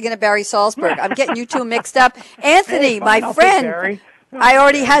 Barry. I'm thinking of Barry Salzberg. I'm getting you two mixed up. Anthony, my friend. I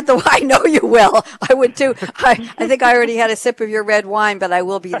already had I know you will. I would too. I think I already had a sip of your red wine, but I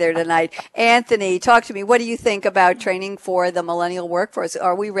will be there tonight. Anthony, talk to me. What do you think about training for the millennial workforce?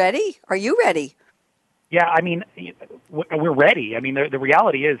 Are we ready? Are you ready? Yeah, I mean, we're ready. I mean, the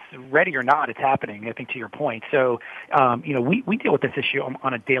reality is, ready or not, it's happening, I think, to your point. So, we deal with this issue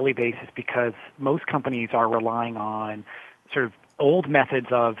on a daily basis because most companies are relying on sort of old methods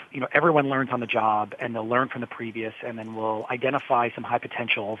of, everyone learns on the job and they'll learn from the previous, and then we'll identify some high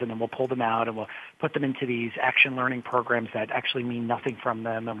potentials, and then we'll pull them out and we'll put them into these action learning programs that actually mean nothing from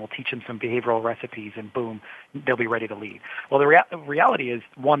them, and we'll teach them some behavioral recipes, and boom, they'll be ready to lead. Well, the reality is,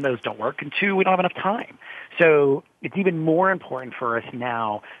 one, those don't work, and two, we don't have enough time. So it's even more important for us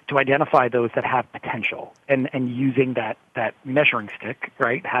now to identify those that have potential, and using that measuring stick,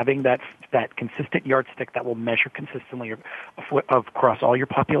 right? Having that consistent yardstick that will measure consistently across all your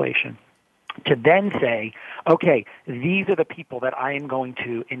population, to then say, okay, these are the people that I am going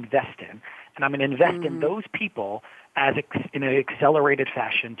to invest in, and I'm going to invest in those people in an accelerated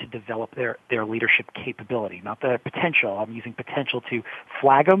fashion to develop their leadership capability, not the potential. I'm using potential to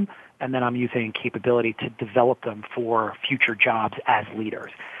flag them, and then I'm using capability to develop them for future jobs as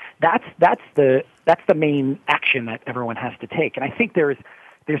leaders. That's the main action that everyone has to take, and I think there's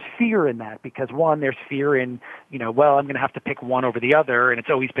fear in that because, one, there's fear in, I'm going to have to pick one over the other, and it's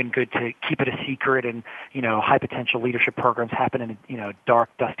always been good to keep it a secret, and, high potential leadership programs happen in a dark,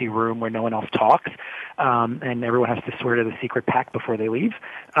 dusty room where no one else talks, and everyone has to swear to the secret pact before they leave.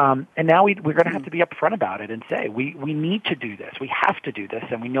 And now we're going to have to be upfront about it and say, we need to do this. We have to do this,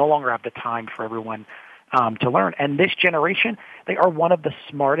 and we no longer have the time for everyone to learn. And this generation, they are one of the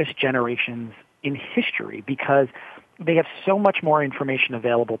smartest generations in history because they have so much more information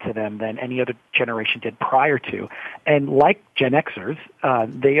available to them than any other generation did prior to. And like Gen Xers,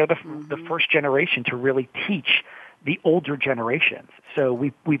 they are the first generation to really teach the older generations. So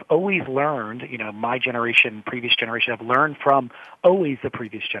we've always learned, my generation, previous generation have learned from always the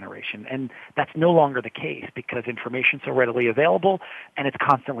previous generation. And that's no longer the case because information's so readily available and it's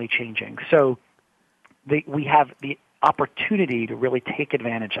constantly changing. So we have the opportunity to really take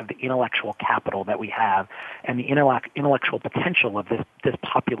advantage of the intellectual capital that we have and the intellectual potential of this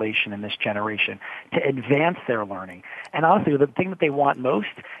population and this generation to advance their learning. And honestly, the thing that they want most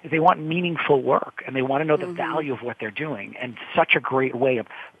is they want meaningful work, and they want to know the value of what they're doing. And such a great way of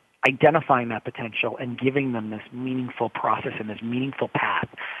identifying that potential and giving them this meaningful process and this meaningful path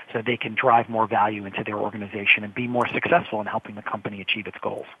so they can drive more value into their organization and be more successful in helping the company achieve its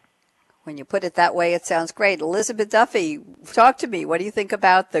goals. When you put it that way, it sounds great. Elizabeth Duffy, talk to me. What do you think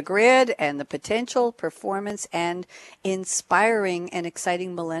about the grid and the potential, performance, and inspiring and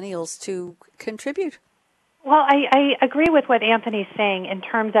exciting millennials to contribute? Well, I agree with what Anthony's saying in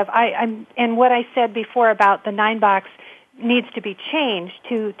terms of and what I said before about the 9-box needs to be changed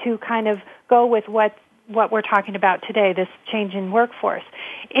to kind of go with what we're talking about today, this change in workforce.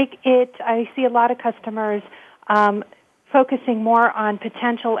 I see a lot of customers focusing more on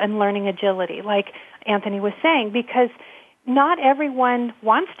potential and learning agility, like Anthony was saying, because not everyone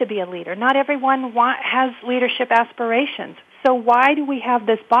wants to be a leader. Not everyone has leadership aspirations. So why do we have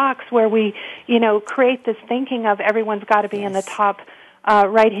this box where we, create this thinking of everyone's got to be in the top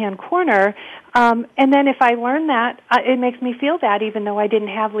right-hand corner? And then if I learn that, it makes me feel bad, even though I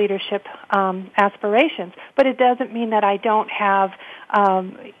didn't have leadership aspirations. But it doesn't mean that I don't have,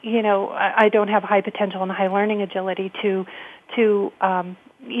 I don't have high potential and high learning agility to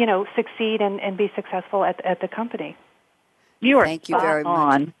succeed and be successful at the company. You are Thank you very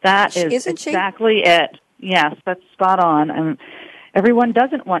on. Much. That is exactly it. Yes, that's spot on. And everyone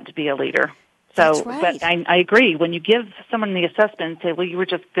doesn't want to be a leader. So, that's right. But I agree. When you give someone the assessment and say, well, you were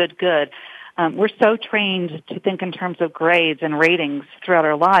just good, we're so trained to think in terms of grades and ratings throughout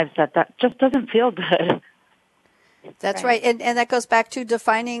our lives that just doesn't feel good. That's right. And that goes back to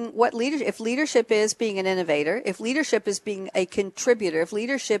defining what leadership, if leadership is being an innovator, if leadership is being a contributor, if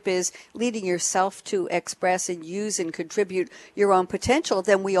leadership is leading yourself to express and use and contribute your own potential,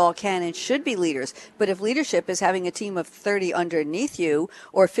 then we all can and should be leaders. But if leadership is having a team of 30 underneath you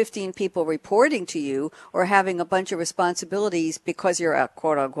or 15 people reporting to you or having a bunch of responsibilities because you're a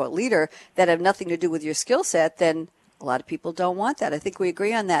quote unquote leader that have nothing to do with your skill set, then a lot of people don't want that. I think we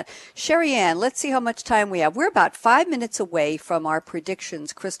agree on that. Sherryanne, let's see how much time we have. We're about 5 minutes away from our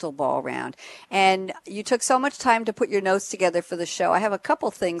predictions crystal ball round. And you took so much time to put your notes together for the show. I have a couple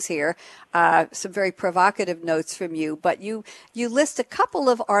things here, some very provocative notes from you. But you list a couple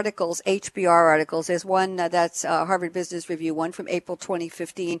of articles, HBR articles. There's one that's Harvard Business Review, one from April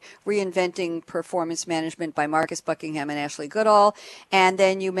 2015, Reinventing Performance Management by Marcus Buckingham and Ashley Goodall. And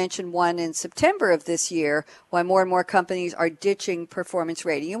then you mentioned one in September of this year, Why More and More Companies Are Ditching Performance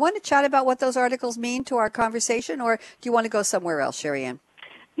Rating. You want to chat about what those articles mean to our conversation, or do you want to go somewhere else, Sherryanne?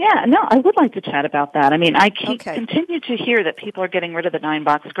 Yeah, no, I would like to chat about that. I mean, I continue to hear that people are getting rid of the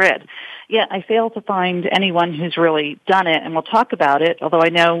 9-box grid, yet I fail to find anyone who's really done it, and we'll talk about it, although I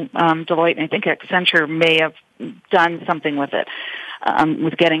know Deloitte and I think Accenture may have done something with it,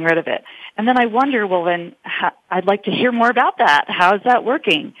 with getting rid of it. And then I wonder, well, then I'd like to hear more about that. How is that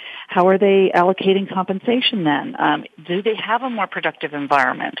working? How are they allocating compensation then? Do they have a more productive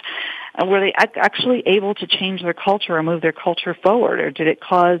environment? Were they actually able to change their culture or move their culture forward, or did it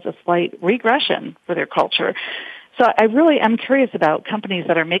cause a slight regression for their culture? So I really am curious about companies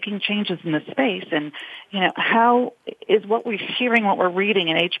that are making changes in this space, and how is what we're hearing, what we're reading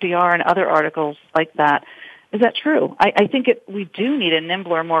in HBR and other articles like that, is that true? I think we do need a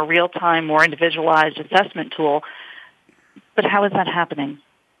nimbler, more real-time, more individualized assessment tool, but how is that happening?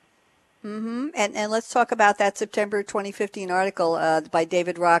 Mm-hmm. And let's talk about that September 2015 article by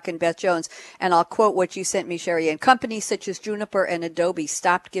David Rock and Beth Jones. And I'll quote what you sent me, Sherryanne. Companies such as Juniper and Adobe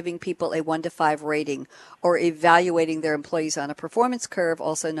stopped giving people a 1 to 5 rating or evaluating their employees on a performance curve,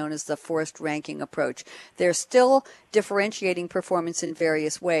 also known as the forced ranking approach. They're still differentiating performance in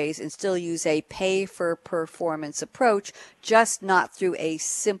various ways and still use a pay-for-performance approach, just not through a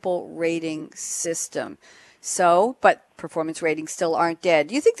simple rating system. So, but performance ratings still aren't dead.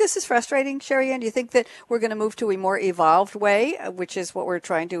 Do you think this is frustrating, Sherryanne? Do you think that we're going to move to a more evolved way, which is what we're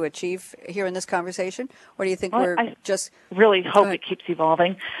trying to achieve here in this conversation? Or do you think I really hope it keeps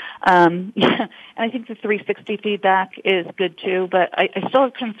evolving. And I think the 360 feedback is good too, but I still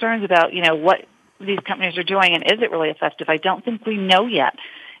have concerns about, what these companies are doing and is it really effective? I don't think we know yet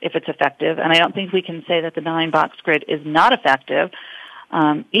if it's effective, and I don't think we can say that the 9-box grid is not effective.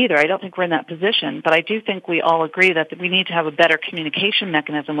 Either. I don't think we're in that position, but I do think we all agree that we need to have a better communication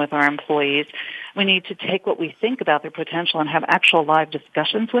mechanism with our employees. We need to take what we think about their potential and have actual live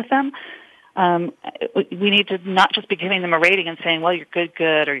discussions with them. We need to not just be giving them a rating and saying, well, you're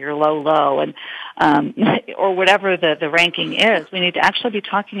good, or you're low, and or whatever the ranking is. We need to actually be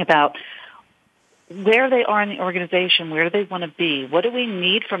talking about where they are in the organization, where do they want to be, what do we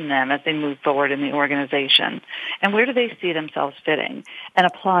need from them as they move forward in the organization, and where do they see themselves fitting, and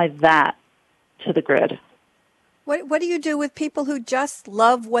apply that to the grid. What do you do with people who just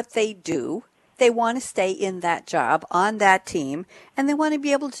love what they do? They want to stay in that job, on that team, and they want to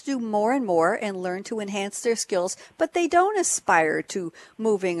be able to do more and more and learn to enhance their skills, but they don't aspire to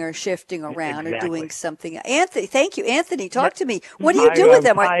moving or shifting around or doing something. Anthony, thank you. Anthony, talk to me. What do you do with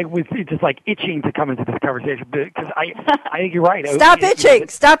them? I was just itching to come into this conversation because I think you're right. Stop itching.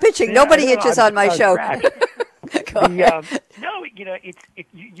 Stop itching. Yeah, Nobody itches on my show. No,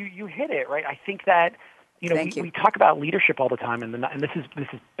 you hit it, right? I think that we talk about leadership all the time, and this is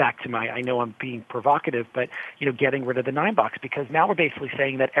back to I know I'm being provocative, but getting rid of the 9-box, because now we're basically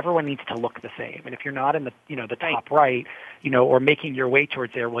saying that everyone needs to look the same, and if you're not in the the top right, or making your way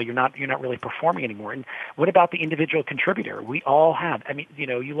towards there, well, you're not really performing anymore. And what about the individual contributor? We all have. I mean,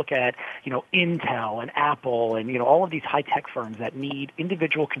 you look at Intel and Apple and all of these high tech firms that need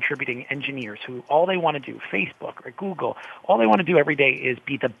individual contributing engineers who all they want to do, Facebook or Google, all they want to do every day is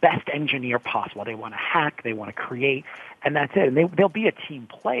be the best engineer possible. They want to hack. They want to create, and that's it. And they'll be a team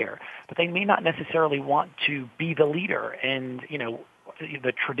player, but they may not necessarily want to be the leader. And,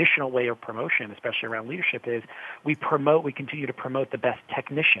 the traditional way of promotion, especially around leadership, is we continue to promote the best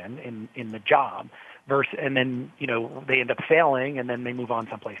technician in the job and then, they end up failing and then they move on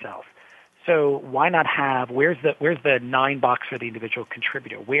someplace else. So why not where's the 9-box for the individual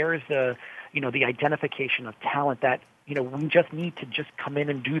contributor? Where is the identification of talent that, we just need to just come in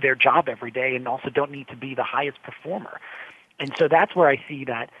and do their job every day and also don't need to be the highest performer. And so that's where I see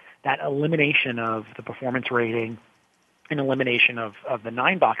that elimination of the performance rating an elimination of the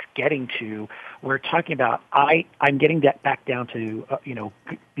 9-box, getting to, we're talking about, I'm getting that back down to,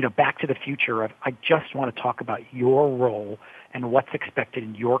 back to the future of, I just want to talk about your role and what's expected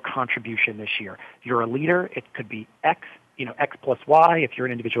in your contribution this year. If you're a leader, it could be X, X plus Y. If you're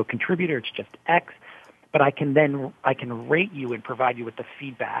an individual contributor, it's just X. But I can rate you and provide you with the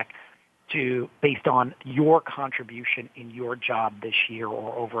feedback based on your contribution in your job this year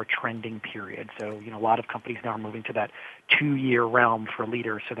or over a trending period. So, a lot of companies now are moving to that 2-year realm for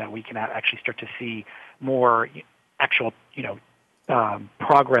leaders so that we can actually start to see more actual,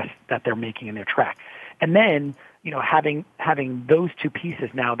 progress that they're making in their track. And then, having those two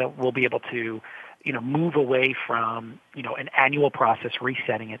pieces now that we'll be able to, move away from, an annual process,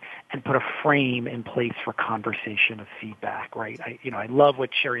 resetting it, and put a frame in place for conversation of feedback, right? I love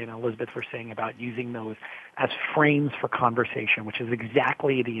what Sherry and Elizabeth were saying about using those as frames for conversation, which is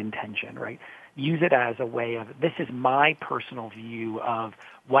exactly the intention, right? Use it as a way of, this is my personal view of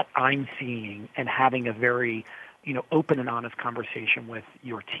what I'm seeing, and having a very, open and honest conversation with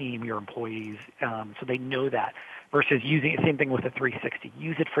your team, your employees, so they know that. Versus using the same thing with the 360.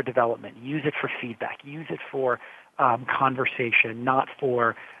 Use it for development. Use it for feedback. Use it for conversation, not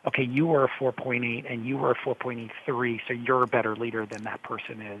for, okay, you were a 4.8 and you were a 4.83, so you're a better leader than that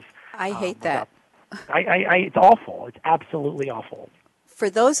person is. I hate that. It's awful. It's absolutely awful. For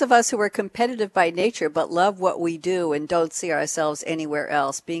those of us who are competitive by nature but love what we do and don't see ourselves anywhere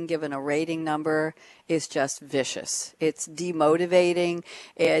else, being given a rating number is just vicious. It's demotivating.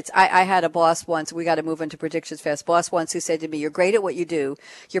 I had a boss once, we got to move into predictions fast, boss once who said to me, you're great at what you do.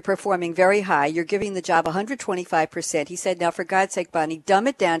 You're performing very high. You're giving the job 125%. He said, now for God's sake, Bonnie, dumb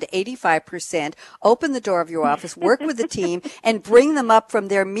it down to 85%, open the door of your office, work with the team, and bring them up from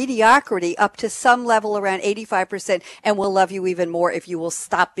their mediocrity up to some level around 85%, and we'll love you even more if you will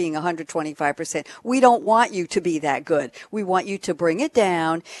stop being 125%. We don't want you to be that good. We want you to bring it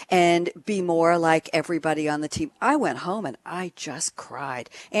down and be more like everybody on the team. I went home and I just cried.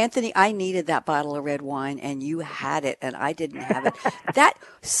 Anthony, I needed that bottle of red wine and you had it and I didn't have it. That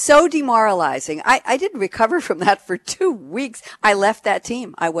so demoralizing. I didn't recover from that for 2 weeks. I left that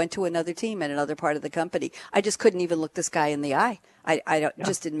team. I went to another team in another part of the company. I just couldn't even look this guy in the eye.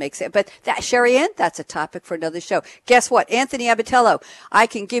 Just didn't make sense. But that, Sherryanne, that's a topic for another show. Guess what? Anthony Abbatiello, I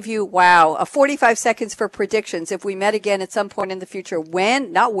can give you, 45 seconds for predictions. If we met again at some point in the future,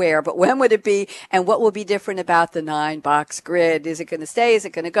 when, not where, but when would it be? And what will be different about the 9-box grid? Is it going to stay? Is it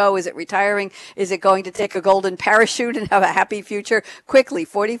going to go? Is it retiring? Is it going to take a golden parachute and have a happy future? Quickly,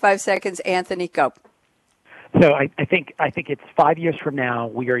 45 seconds. Anthony, go. So I think it's 5 years from now,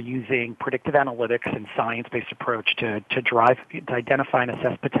 we are using predictive analytics and science-based approach to identify and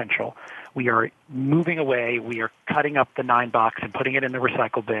assess potential. We are moving away. We are cutting up the 9-box and putting it in the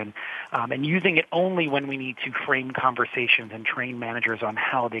recycle bin, and using it only when we need to frame conversations and train managers on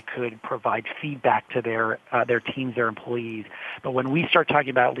how they could provide feedback to their teams, their employees. But when we start talking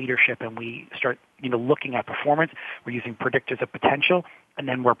about leadership and we start looking at performance, we're using predictors of potential, and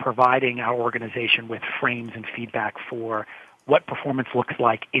then we're providing our organization with frames and feedback for what performance looks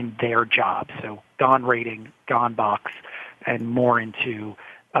like in their job. So gone rating, gone box, and more into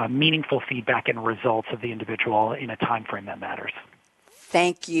meaningful feedback and results of the individual in a time frame that matters.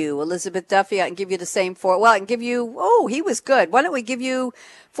 Thank you. Elizabeth Duffy, I can give you the same I can give you, he was good. Why don't we give you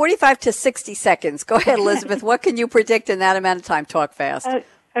 45 to 60 seconds? Go ahead, Elizabeth. What can you predict in that amount of time? Talk fast.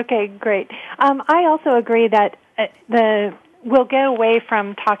 Okay, great. I also agree that we'll get away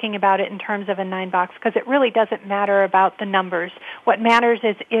from talking about it in terms of a 9-box because it really doesn't matter about the numbers. What matters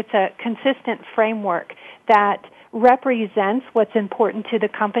is it's a consistent framework that represents what's important to the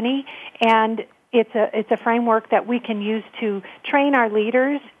company, and it's a framework that we can use to train our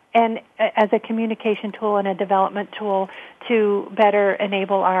leaders and as a communication tool and a development tool to better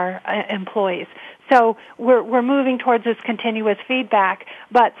enable our employees. So we're moving towards this continuous feedback,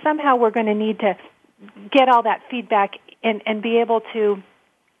 but somehow we're going to need to get all that feedback and be able to,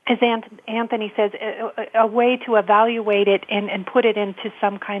 as Anthony says, a way to evaluate it and put it into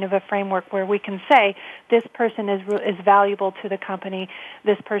some kind of a framework where we can say this person is valuable to the company,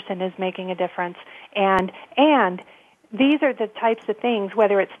 this person is making a difference, and these are the types of things,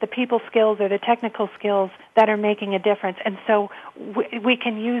 whether it's the people skills or the technical skills, that are making a difference. And so we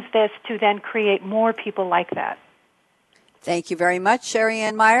can use this to then create more people like that. Thank you very much,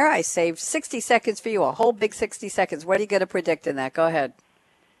 Sherryanne Meyer. I saved 60 seconds for you, a whole big 60 seconds. What are you going to predict in that? Go ahead.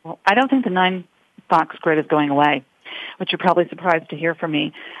 Well, I don't think the 9-box grid is going away, which you're probably surprised to hear from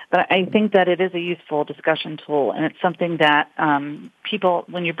me. But I think that it is a useful discussion tool, and it's something that people,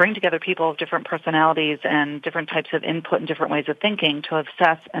 when you bring together people of different personalities and different types of input and different ways of thinking to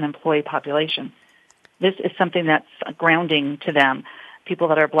assess an employee population, This is something that's grounding to them. People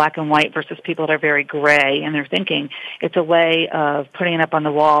that are black and white versus people that are very gray in their thinking. It's a way of putting it up on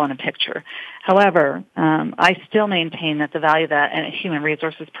the wall in a picture. However, I still maintain that the value that a human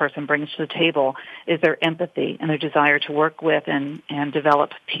resources person brings to the table is their empathy and their desire to work with and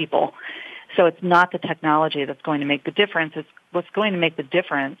develop people. So it's not the technology that's going to make the difference. What's going to make the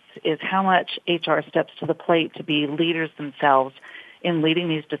difference is how much HR steps to the plate to be leaders themselves in leading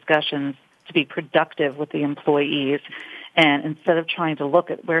these discussions, to be productive with the employees. And instead of trying to look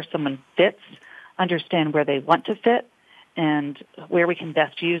at where someone fits, understand where they want to fit and where we can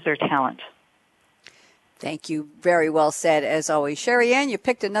best use their talent. Thank you. Very well said, as always. Sherryanne, you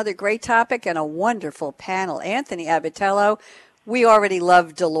picked another great topic and a wonderful panel. Anthony Abbatiello, we already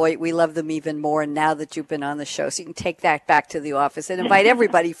love Deloitte. We love them even more now that you've been on the show. So you can take that back to the office and invite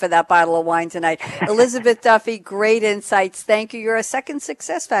everybody for that bottle of wine tonight. Elizabeth Duffy, great insights. Thank you. You're a second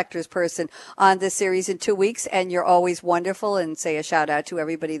Success Factors person on this series in 2 weeks, and you're always wonderful. And say a shout out to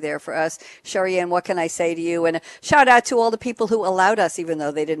everybody there for us. Sherryanne, what can I say to you? And a shout out to all the people who allowed us, even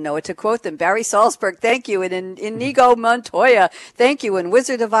though they didn't know it, to quote them. Barry Salzberg, thank you. And Iñigo Montoya, thank you. And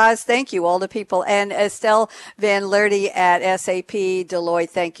Wizard of Oz, thank you. All the people. And Estelle Van Lerty at SAP Deloitte,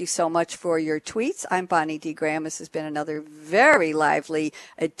 thank you so much for your tweets. I'm Bonnie D. Graham. This has been another very lively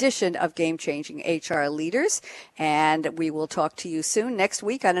edition of Game Changing HR Leaders, and we will talk to you soon next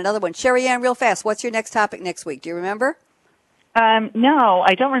week on another one. Sherryanne, real fast, what's your next topic next week? Do you remember? No,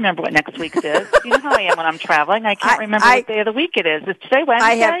 I don't remember what next week's is. You know how I am when I'm traveling. I can't remember what day of the week it is. Is today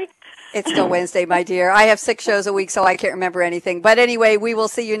Wednesday? It's still Wednesday, my dear. I have 6 shows a week, so I can't remember anything. But anyway, we will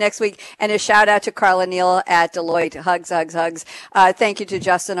see you next week. And a shout out to Carla Neal at Deloitte. Hugs, hugs, hugs. Thank you to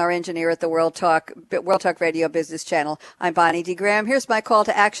Justin, our engineer at the World Talk Radio Business Channel. I'm Bonnie D. Graham. Here's my call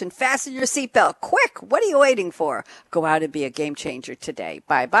to action. Fasten your seatbelt. Quick. What are you waiting for? Go out and be a game changer today.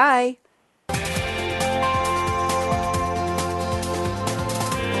 Bye-bye.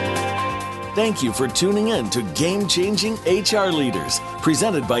 Thank you for tuning in to Game Changing HR Leaders,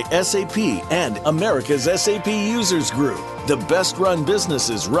 presented by SAP and America's SAP Users Group. The best run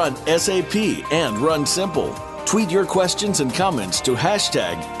businesses run SAP and run simple. Tweet your questions and comments to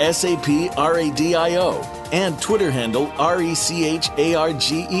hashtag SAPRADIO and Twitter handle RECHARGEHR.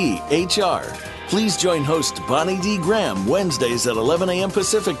 Please join host Bonnie D. Graham Wednesdays at 11 a.m.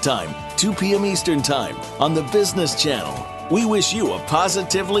 Pacific Time, 2 p.m. Eastern Time on the Business Channel. We wish you a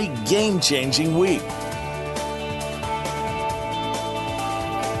positively game-changing week.